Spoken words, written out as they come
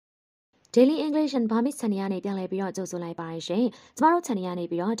Daily English and Burmese ချန်နယ်ကနေပြန်လည်ပြီးတော့ကြိုဆိုလိုက်ပါရရှင်။ကျမတို့ channel ကနေ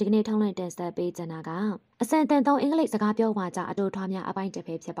ပြီးတော့ဒီကနေ့ထုံးလွှင့်တင်ဆက်ပေးချင်တာကအစံတန်သုံးအင်္ဂလိပ်စကားပြောပါကြအတူထွားများအပိုင်းတစ်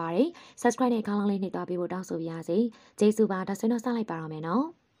ပဲဖြစ်ပါတယ်။ Subscribe နဲ့ခေါင်းလောင်းလေးနှိပ်သွားပေးဖို့တောင်းဆိုပါရစေ။ကျေးဇူးပါဒါဆိုရင်တော့စလိုက်ပါတော့မယ်နော်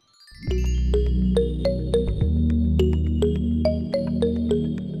။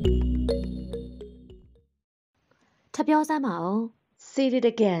ထပ်ပြောစမ်းပါဦး Say it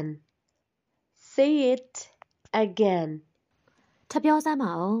again. Say it again. ထပ်ပြောစမ်း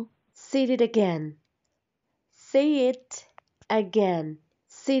ပါဦး Say it again. Say it again.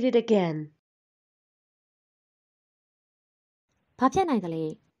 Say it again. ဘာဖြစ်နိုင်သလဲ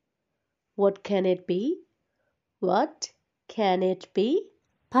What can it be? What can it be?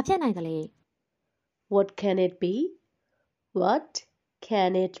 ဘာဖြစ်နိုင်သလဲ What can it be? What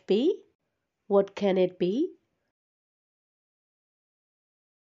can it be? What can it be?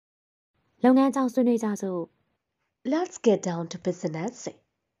 လုပ်ငန်းကြောင့်ဆွေးနွေးကြစို့ Let's get down to business.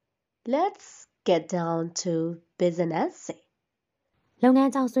 Let's get down to business. လုပ်င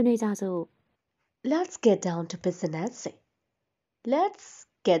န်းကြောင့်ဆွေးနွေးကြစို့ Let's get down to business. Let's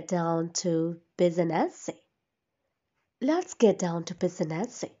get down to business. Let's get down to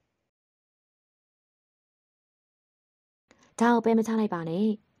business. ဒါကိုပဲမချလိုက်ပါနဲ့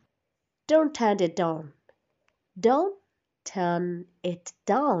Don't turn it down. Don't turn it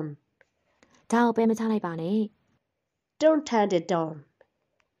down. ဒါကိုပဲမချလိုက်ပါနဲ့ Don't turn it down.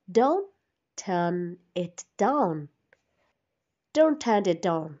 Don't turn it down. Don't turn it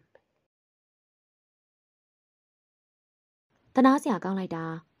down. တနာစရာကောင်းလိုက်တာ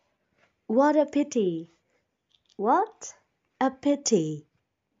What a pity. What a pity.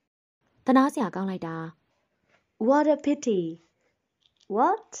 တနာစရာကောင်းလိုက်တာ What a pity.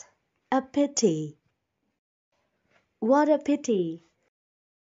 What a pity. What a pity.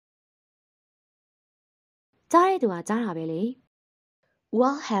 ကြားရတဲ့သူကကြားတာပဲလေ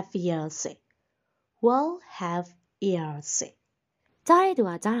We'll have ears. We'll have ears. ကြားရတဲ့သူ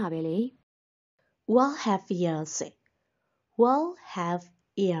ကကြားတာပဲလေ We'll have ears. We'll have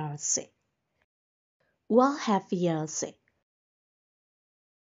ears. We'll have ears.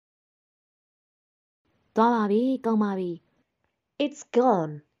 သွားပါပြီကုန်ပါပြီ It's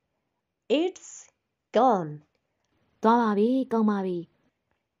gone. It's gone. သွားပါပြီကုန်ပါပြီ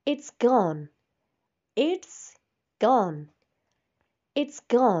It's gone. It's gone. It's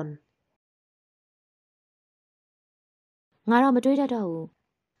gone. ငါတော့မတွေးတတ်တော့ဘူး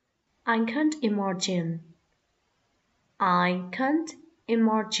I can't imagine. I can't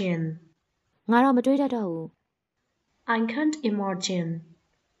imagine. ငါတော့မတွေးတတ်တော့ဘူး I can't imagine.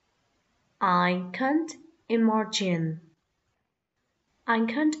 I can't imagine. I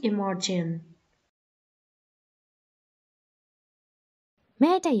can't imagine.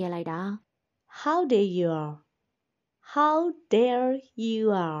 မဲတက်ရဲလိုက်တာ How dare you are. How dare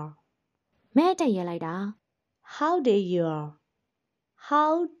you are. မဲတက်ရဲလိုက်တာ How dare you are.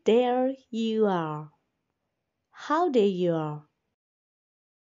 How dare you are. How dare you are.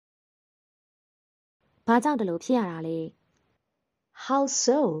 ဘာကြောင့်တလို့ဖြစ်ရတာလဲ How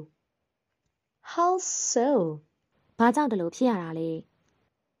so? How so? ဘာကြောင့်တလို့ဖြစ်ရတာလဲ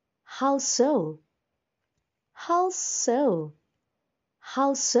How so? How so? How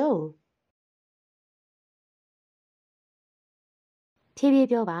so? ဖြည်းဖြည်း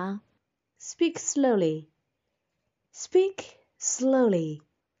ပြောပါ Speak slowly. Speak slowly.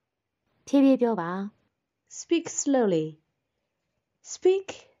 ဖြည်းဖြည်းပြောပါ Speak slowly. Speak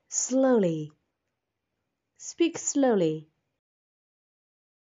slowly. Speak slowly.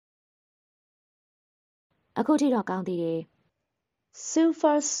 အခုထိတော့ကောင်းသေးတယ် So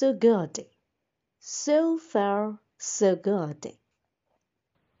far so good. So far so good.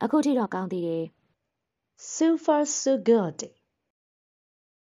 အခုထိတော့ကောင်းသေးတယ် So far so good.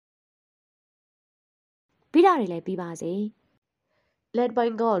 ပြီးတာတွေလည်းပြီးပါစေ Let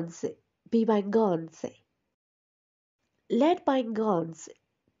bygones be bygones. Let bygones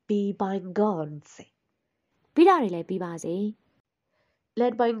be bygones. ပြီးတာတွေလည်းပြီးပါစေ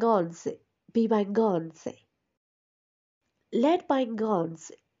Let bygones be bygones. Let bygones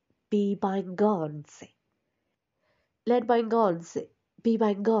be bygones. Let bygones be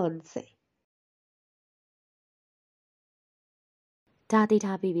bygones. ဒါသိ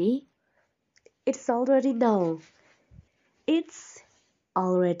ထားပြီးပြီ It's already known. It's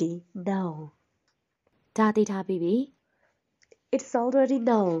already known. ဒါသိထားပြီးပြီ It's already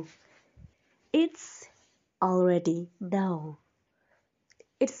known. It's already known.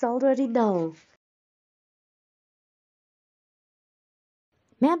 It's already known.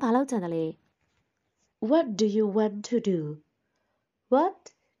 မင်းဘာလုပ်ချင်တယ်လဲ What do you want to do? What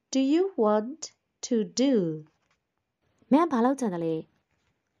do you want to do? မင်းဘာလုပ်ချင်တယ်လဲ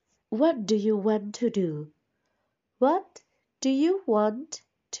What do you want to do? What do you want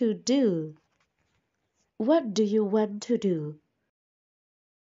to do? What do you want to do?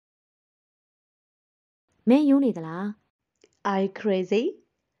 မင်းယူနေသလား Are you crazy?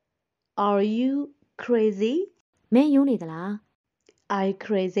 Are you crazy? မင်းယူနေသလား Are you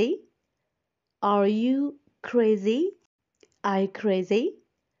crazy? Are you crazy? Are you crazy?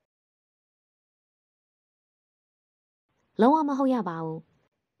 လုံးဝမဟုတ်ရပါဘူး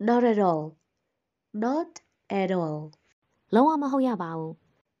Not at all. Not at all. လုံးဝမဟုတ်ရပါဘူး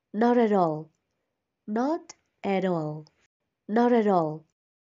Not at all. Not at all. Not at all.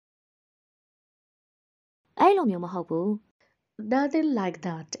 အဲ့လိုမျိုးမဟုတ်ဘူး Nothing like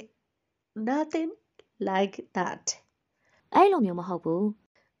that. Nothing like that. အဲ့လိုမျိုးမဟုတ်ဘူး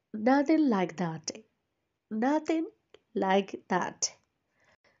Nothing like that. Nothing like that.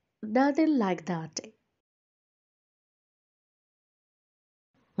 Nothing like that.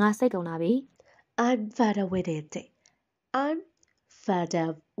 ငါစိတ်ကုန်လာပြီ I'm fed up with it. I'm fed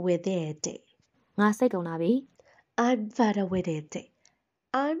up with it. ငါစိတ်ကုန်လာပြီ I'm fed up with it.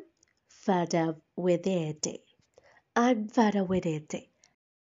 I'm fed up with it. I'm fed up with it.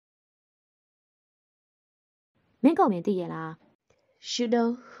 မင်းကုန်မြင်သိရလား You know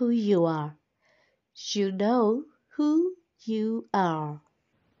who you are. You know who you are.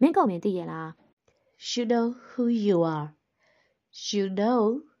 မင်းကုန်မြင်သိရလား You know who you are. You know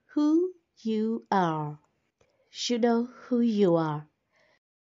who you are. You know who you are.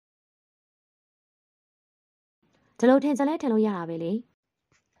 ဒီလိုထင်စလဲထင်လို့ရတာပဲလေ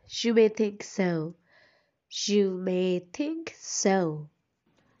You may think so. You may think so.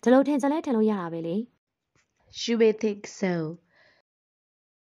 ဒီလိုထင်စလဲထင်လို့ရတာပဲလေ You may think so.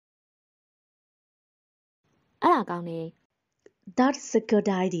 အဲ့ဒါကောင်းတယ် That's a good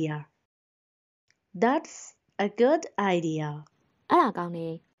idea. That's a good idea. အဲ့ဒါကောင်းတ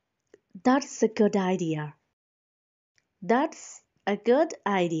ယ် That's a good idea. That's a good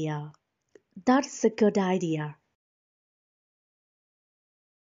idea. That's a good idea.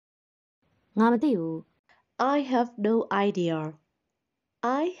 ငါမသိဘူး I have no idea.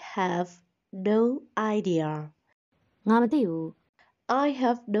 I have no idea. ငါမသိဘူး I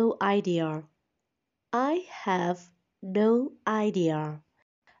have no idea. I have no idea.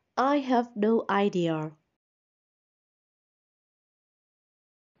 I have no idea.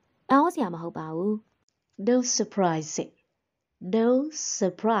 အံ့ဩစရာမဟုတ်ပါဘူး No surprising. No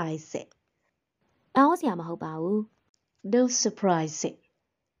surprising. အံ့ဩစရာမဟုတ်ပါဘူး No surprising.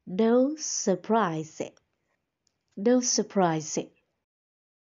 No surprising. No surprising.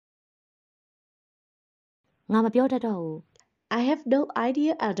 ငါမပြောတတ်တော့ဘူး I have no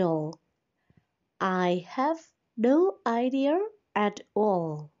idea at all. I have no idea at all.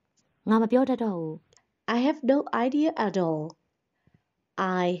 ငါမပြောတတ်တော့ဘူး I have no idea at all.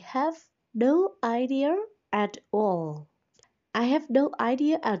 I have no idea at all. I have no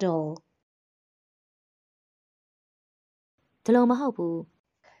idea at all. ဒီလိုမဟုတ်ဘူး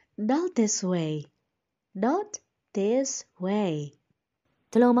Not this way. Not this way.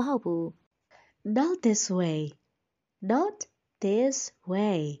 ဒီလိုမဟုတ်ဘူး Not this way. Not this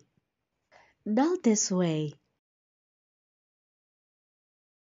way. Not this way.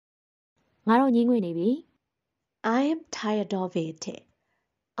 ငါတို့ညင်းငွေနေပြီ I am tired of it.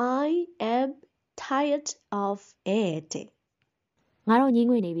 I am tired of it. ငါတို့ညင်း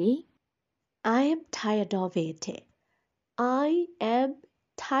ငွေနေပြီ I am tired of it. I am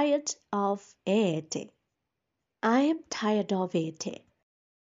tired of it. I am tired of it.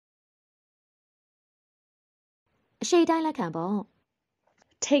 အရှိတိုင်းလက်ခံပေါ့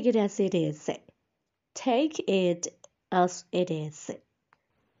Take it as it is. Take it as it is.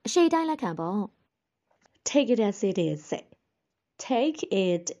 အရှိတိုင်းလက်ခံပေါ့ Take it as it is. Take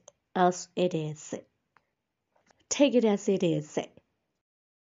it as it is. Take it as it is.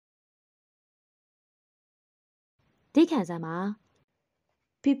 သိခံစမ်းပါ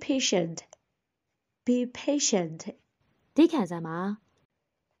Be patient. Be patient. သိခံစမ်းပါ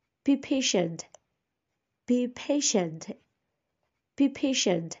Be patient. Be patient. Be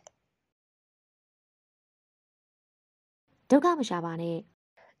patient. ဒုက္ခမရှာပါနဲ့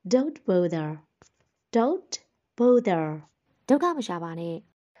Don't bother. Don't bother. ဒုက္ခမရှာပါနဲ့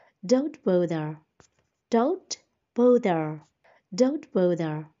Don't bother. Don't bother. Don't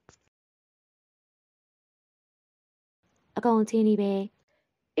bother. အကုန်ချင်းဒီပဲ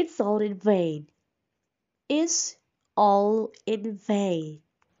It's all in vain. It's all in vain.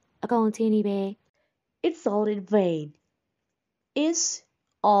 အကုန်ချင်းဒီပဲ It's all in vain. It's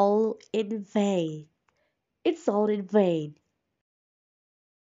all in vain. It's all in vain.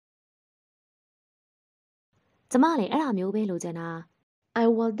 ကျမလည်းအဲ့ဒါမျိုးပဲလိုချင်တာ I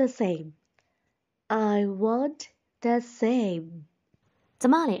want the same. I want the same. ကျ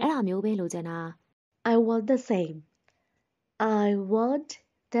မလည်းအဲ့ဒါမျိုးပဲလိုချင်တာ I want the same. I want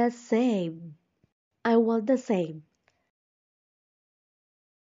the same. I want the same.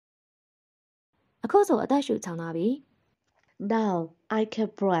 အခုဆိုအသက်ရှူချောင်လာပြီ Now I can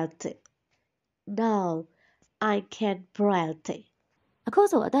breathe. Now I can breathe. အခု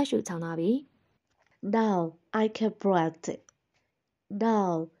ဆိုအသက်ရှူချောင်လာပြီ Now I can breathe.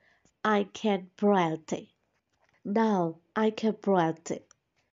 Now I can breathe. Now I can breathe.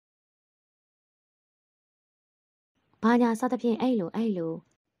 ဘာညာစသဖြင့်အဲ့လို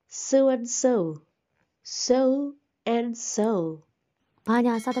So and so. So and so. ဘာ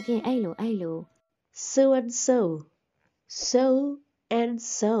ညာစသဖြင့်အဲ့လို So and so. So and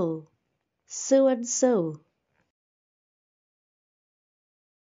so. So and so.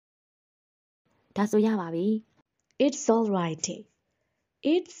 ဒါဆိုရပါပြီ It's all right.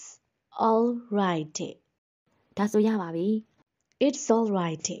 It's all right. ဒါဆိုရပါပြီ It's all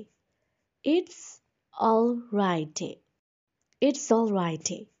right. It's all right. It's all right.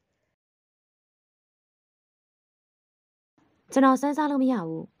 ကျွန်တော်စဉ်းစားလို့မရ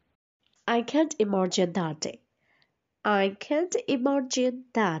ဘူး I can't imagine that. I can't imagine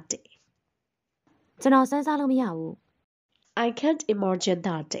that. ကျွန်တော်စဉ်းစားလို့မရဘူး I can't imagine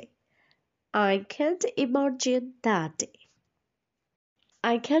that. I can't imagine that.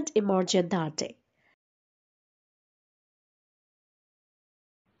 I can't imagine that.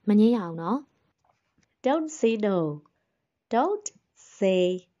 မငြင်းရအောင်နော် Don't say no. Don't say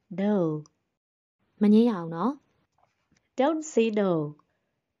no. မငြင်းရအောင်နော် Don't say no.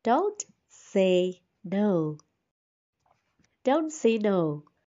 Don't say no. Don't say no.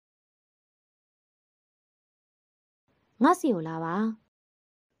 ငါစီကိုလာပါ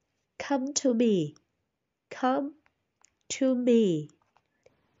Come to me. Come to me.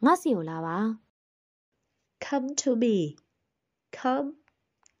 ငါစီကိုလာပါ Come to me. Come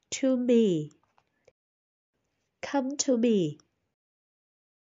to me. Come to me.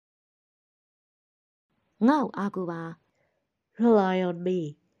 ငါ့ကိုအားကိုးပါ Rely on me.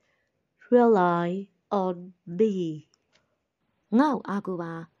 Rely on me. ငါ့ကိုအားကိုး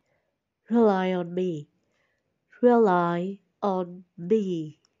ပါ Rely on me. Rely on me.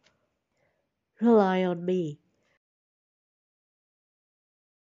 Rely on me.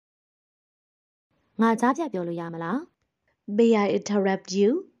 ငါကြားပြပြောလို့ရမလား May I interrupt you?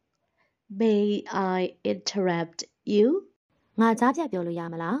 May I interrupt you? ငါကြားပြပြောလို့ရ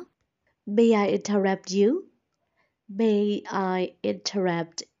မလား May I interrupt you? May I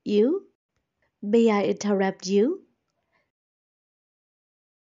interrupt you? May I interrupt you?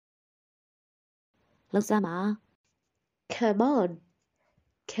 လှုပ်စမ်းပါ Come on.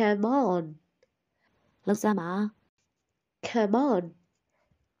 Come on. လှုပ်စမ်းပါ Come on.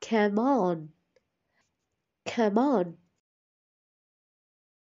 Come on. Come on.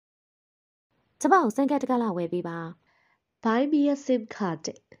 ကျမကိုစင်ကတ်တကလောက်ဝယ်ပေးပါ Buy me a SIM card.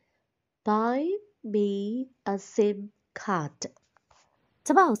 Buy me a SIM card. ကျ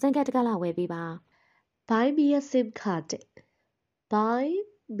မကိုစင်ကတ်တကလောက်ဝယ်ပေးပါ Buy me a SIM card. Buy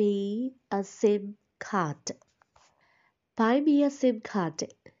me a SIM card. Buy me a SIM card.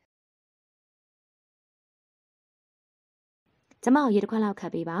 ကျမကိုရေတစ်ခွက်လောက်ခ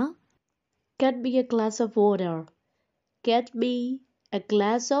တ်ပေးပါ Get me a glass of water. Get me a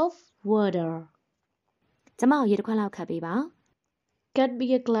glass of water. ကျမကိုရေတစ်ခွက်လောက်ခတ်ပေးပါ Get me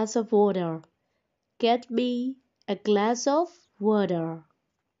a glass of water. Get me a glass of water.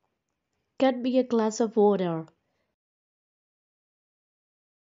 Get me a glass of water.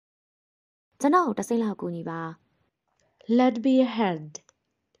 ကျွန်တော်ကိုတစ်စိမ့်လောက်ကူညီပါ Lend me a hand.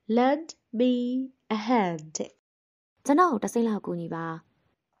 Lend me a hand. ကျွန်တော်ကိုတစ်စိမ့်လောက်ကူညီပါ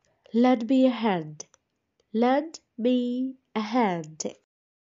Lend me a hand. Lend me a hand.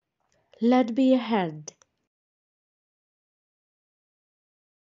 Lend me a hand.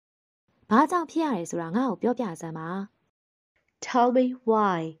 ဘာကြောင့်ဖြစ်ရတယ်ဆိုတာငါ့ကိုပြောပြစမ်းပါ Tell me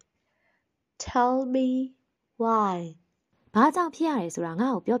why. Tell me why. ဘာကြောင့်ဖြစ်ရတယ်ဆိုတာ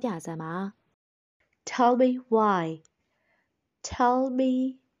ငါ့ကိုပြောပြစမ်းပါ Tell me why. Tell me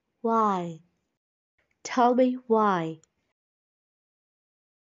why. Tell me why.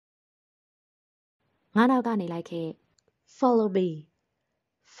 ငါနောက်ကနေလိုက်ခဲ့ Follow me.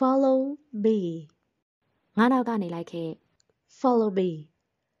 Follow me. ငါနောက်ကနေလိုက်ခဲ့ Follow me.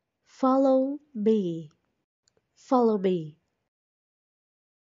 Follow me. Follow me.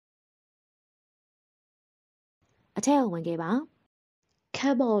 အထက်ကိုဝင်ခဲ့ပါ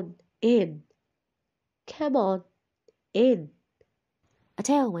Come on in. Come on in. အထ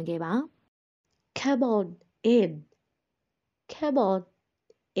က်ကိုဝင်ခဲ့ပါ Come on in. Come on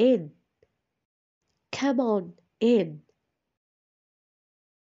in. Come on in.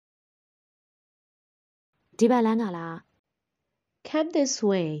 ဒီဘက်လမ်းကလား Come this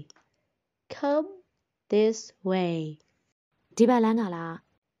way. Come this way. ဒီဘက်လမ်းကလား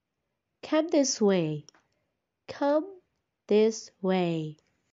Come this way. Come this way.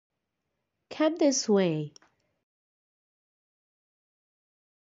 Come this way.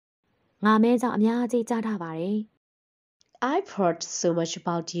 ငါမဲကြောင့်အများကြီးကြားထားပါတယ် I've heard so much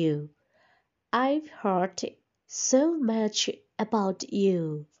about you. I've heard so much about you.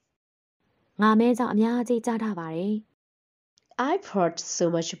 ငါမဲကြောင့်အများကြီးကြားထားပါတယ် I've heard so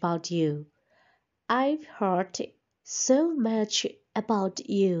much about you. I've heard so much about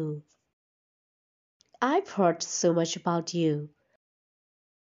you. I've heard so much about you.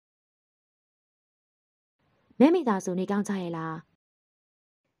 မဲမိသားစုနေကောင်းကြရဲ့လား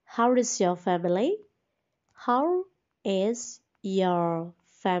How is your family? How is your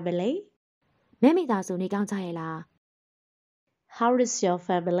family? မဲမိသားစုနေကောင်းကြရဲ့လား How is your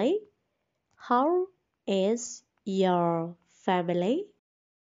family? How is your family?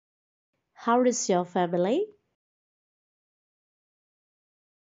 How is your family?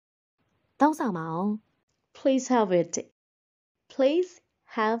 တောင်းဆောင်ပါအောင် Please have it. Please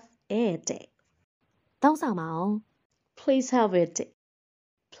have it. တောင်းဆောင်ပါအောင် Please have it.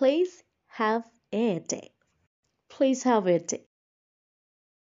 Please have it. Please have it.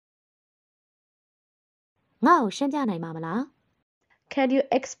 ငါ့ကိုရှင်းပြနိုင်မှာမလား Can you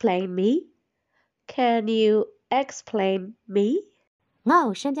explain me? Can you explain me? ငါ့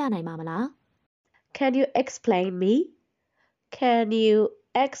ကိုရှင်းပြနိုင်မှာမလား Can you explain me? Can you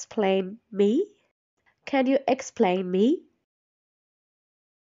explain me? Can you explain me?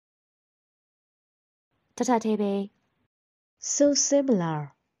 တထက်သေးပဲ So similar.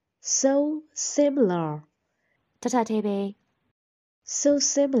 So similar. တထက်သေးပဲ So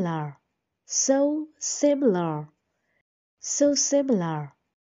similar. So similar. So similar.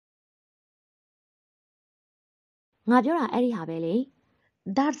 ငါပြောတာအဲ့ဒီဟာပဲလေ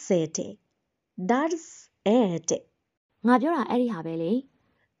That's it. That's it. ငါပြောတာအဲ့ဒီဟာပဲလေ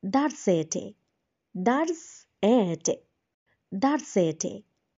That's it. That's it. That's it.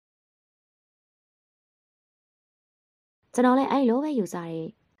 ကျွန်တော်လည်းအဲ့လိုပဲယူဆတယ်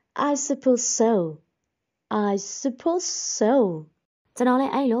I suppose so. I suppose so. ကျွန်တော်လ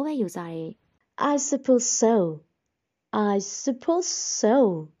ည်းအဲ့လိုပဲယူဆတယ် I suppose so. I suppose so.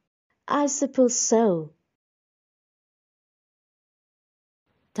 I suppose so.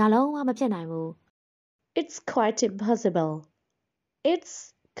 ဒါလုံးဝမဖြစ်နိုင်ဘူး It's quite impossible. It's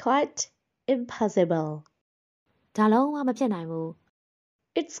quite impossible. ဒါလုံးဝမဖြစ်နိုင်ဘူး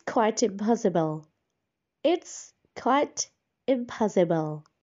It's quite impossible. It's quite impossible.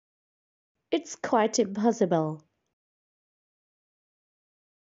 It's quite impossible.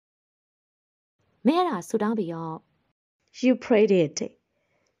 မင်းအဲ့ဒါဆူတောင်းပြီးတော့ You prayed it.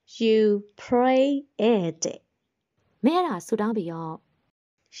 You pray it. မင်းအဲ့ဒါဆူတောင်းပြီးတော့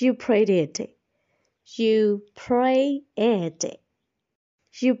You prayed it. You pray it.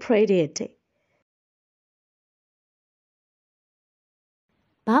 You prayed it.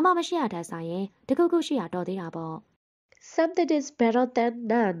 ဘာမှမရှိရတဲ့ဆိုင်ရင်တခုခုရှိရတော့သေးတာပေါ့ Something is better than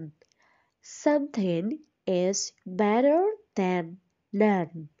none. Something is better than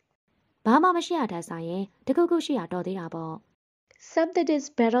none. ဘာမှမရှိရတဲ့ဆိုင်ရင်တခုခုရှိရတော့သေးတာပေါ့ Something is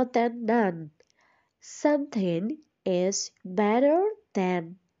better than none. Something is better than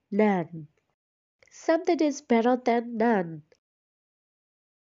none. Something is better than none.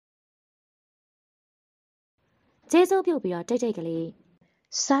 ကျေးဇူးပြုပြီးတော့တိတ်တိတ်ကလေး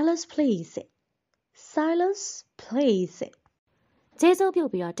Silence, please. Silence, please. ကျေးဇူးပြု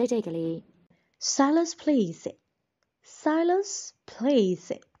ပြီးတော့တိတ်တိတ်ကလေး Silence, please. Silence, please.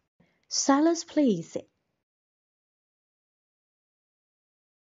 Silence, please.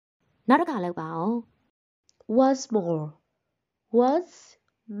 နောက်တစ်ခါလောက်ပါအောင် Once more. Once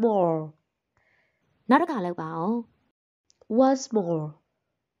more. နောက်တစ်ခါလောက်ပါအောင် Once more.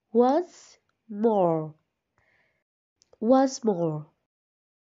 Once more. Once more.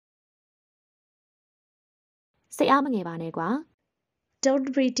 စိတ်အားမငယ်ပါနဲ့ကွာ Don't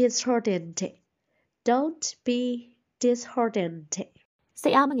be disheartened. Don't be disheartened. စိ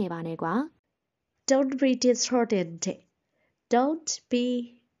တ်အားမငယ်ပါနဲ့ကွာ Don't be disheartened. Don't be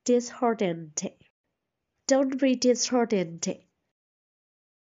disheartened. Don't be disheartened.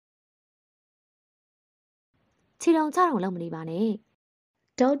 ခြေတုံချတုံလုံးမနေပါနဲ့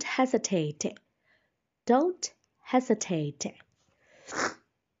Don't hesitate. Don't hesitate.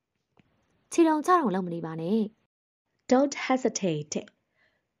 ခြေတုံချတုံလုံးမနေပါနဲ့ Don't hesitate.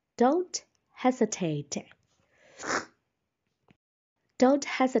 Don't hesitate.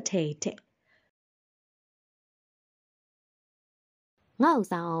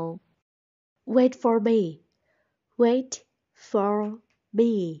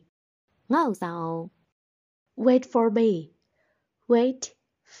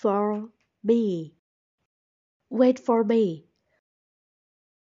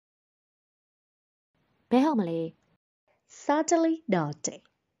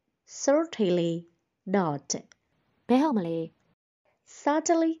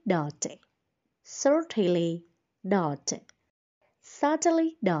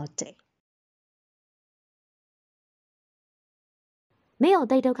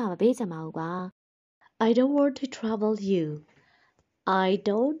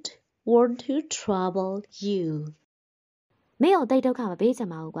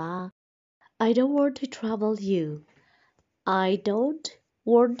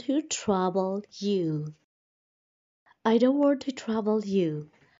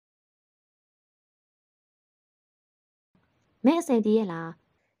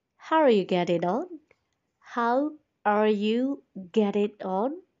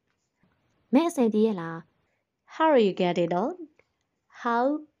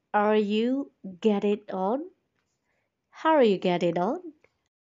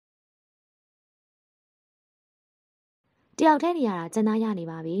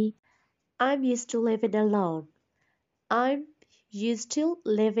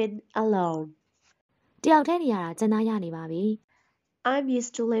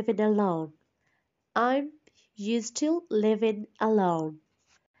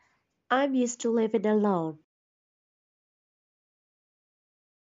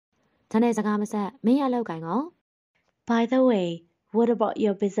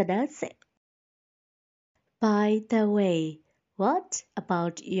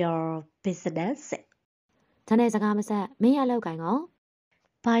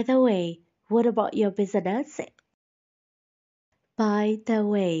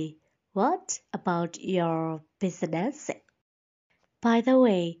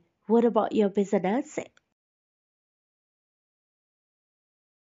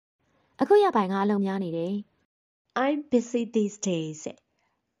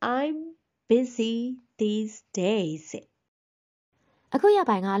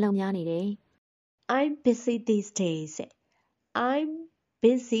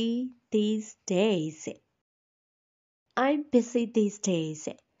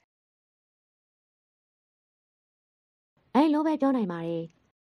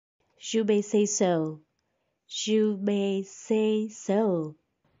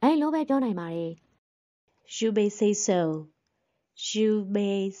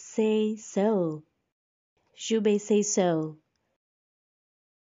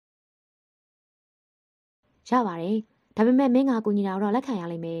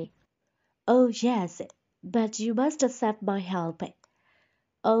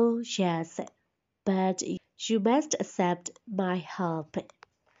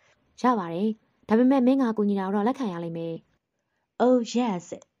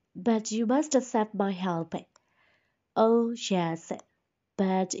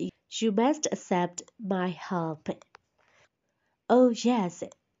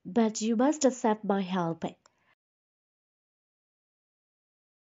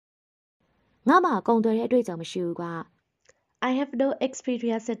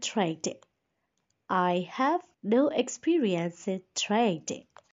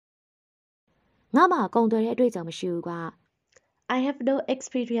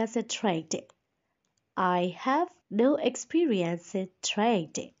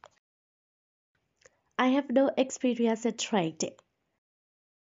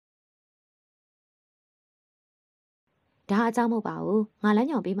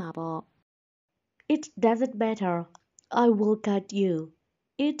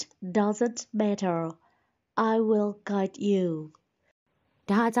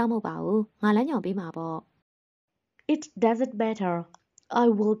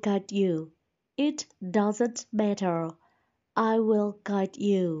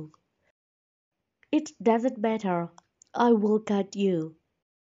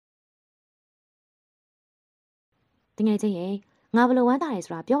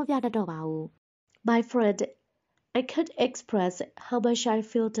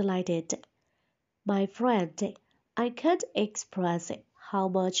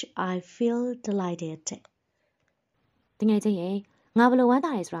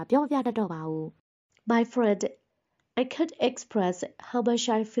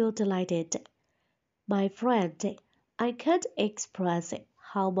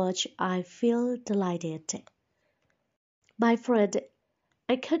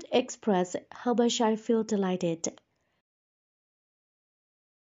 I can't express how much I feel delighted.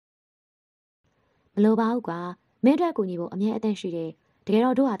 မလိုပါဘူးကွာမင်းအတွက်ကူညီဖို့အမြဲအသင့်ရှိတယ်တကယ်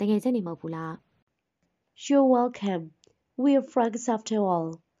တော့တို့ဟာတကယ်ချင်းနေမဟုတ်ဘူးလား You're welcome. We're friends after all.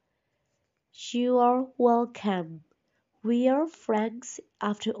 You're welcome. We're friends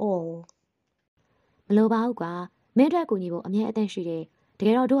after all. မလိုပါဘူးကွာမင်းအတွက်ကူညီဖို့အမြဲအသင့်ရှိတယ်တက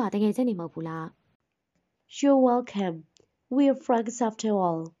ယ်တော့တို့ဟာတကယ်ချင်းနေမဟုတ်ဘူးလား You're welcome. We're friends after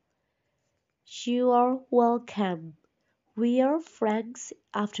all. You're welcome. We're friends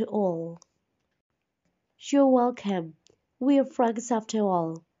after all. You're welcome. We're friends after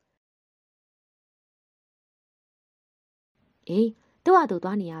all. အေးသူ့ဟာသူ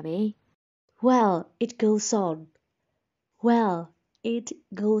သွားနေရပဲ Well, it goes on. Well, it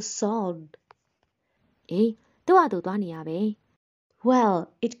goes on. အေးသူ့ဟာသူသွားနေရပဲ Well,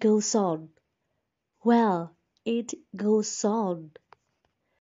 it goes on. Well, it goes on.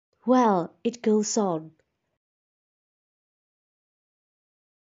 Well, it goes on.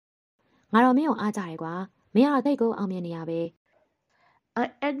 ငါတော့မင်းကိုအားကြတယ်ကွာမင်းကတော့တိတ်ကိုအောင်မြင်နေရပဲ I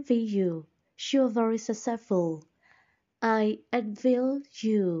envy you. You're very successful. I envy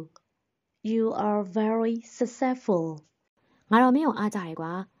you. You are very successful. ငါတော့မင်းကိုအားကြတယ်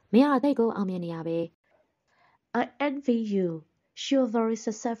ကွာမင်းကတော့တိတ်ကိုအောင်မြင်နေရပဲ I envy you. You're very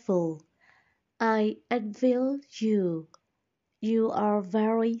successful. I envy you. You are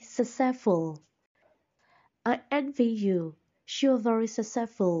very successful. I envy you. You're very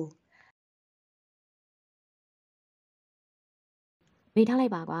successful. မိထားလို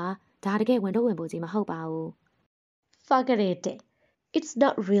က်ပါကွာဒါတကယ်ဝင်တော့ဝင်ဖို့ကြီးမဟုတ်ပါဘူး Forget it. It's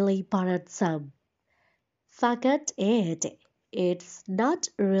not really burdensome. Forget it. It's not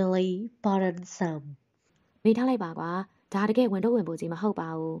really burdensome. မိထားလိုက်ပါကွာဒါတကယ်ဝင်တော့ဝင်ဖို့ကြီးမဟုတ်ပါ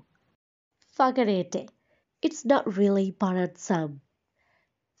ဘူး Forget it. It's not really burdensome.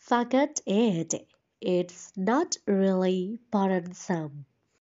 Forget it. It's not really burdensome.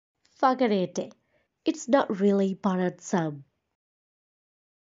 Forget it. It's not really burdensome.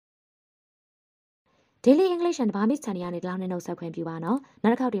 Daily English and Burmese ချန်နယ်ကနေဒီလောက်နဲ့နှုတ်ဆက်ခွင့်ပြုပါနော်နော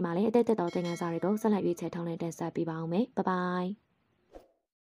က်တစ်ခေါက်ဒီမှာလည်းအသက်သက်တော်သင်ခန်းစာတွေကိုဆက်လက်ရွေးချယ်ထုတ်လွှင့်တင်ဆက်ပေးပါအောင်မယ် Bye bye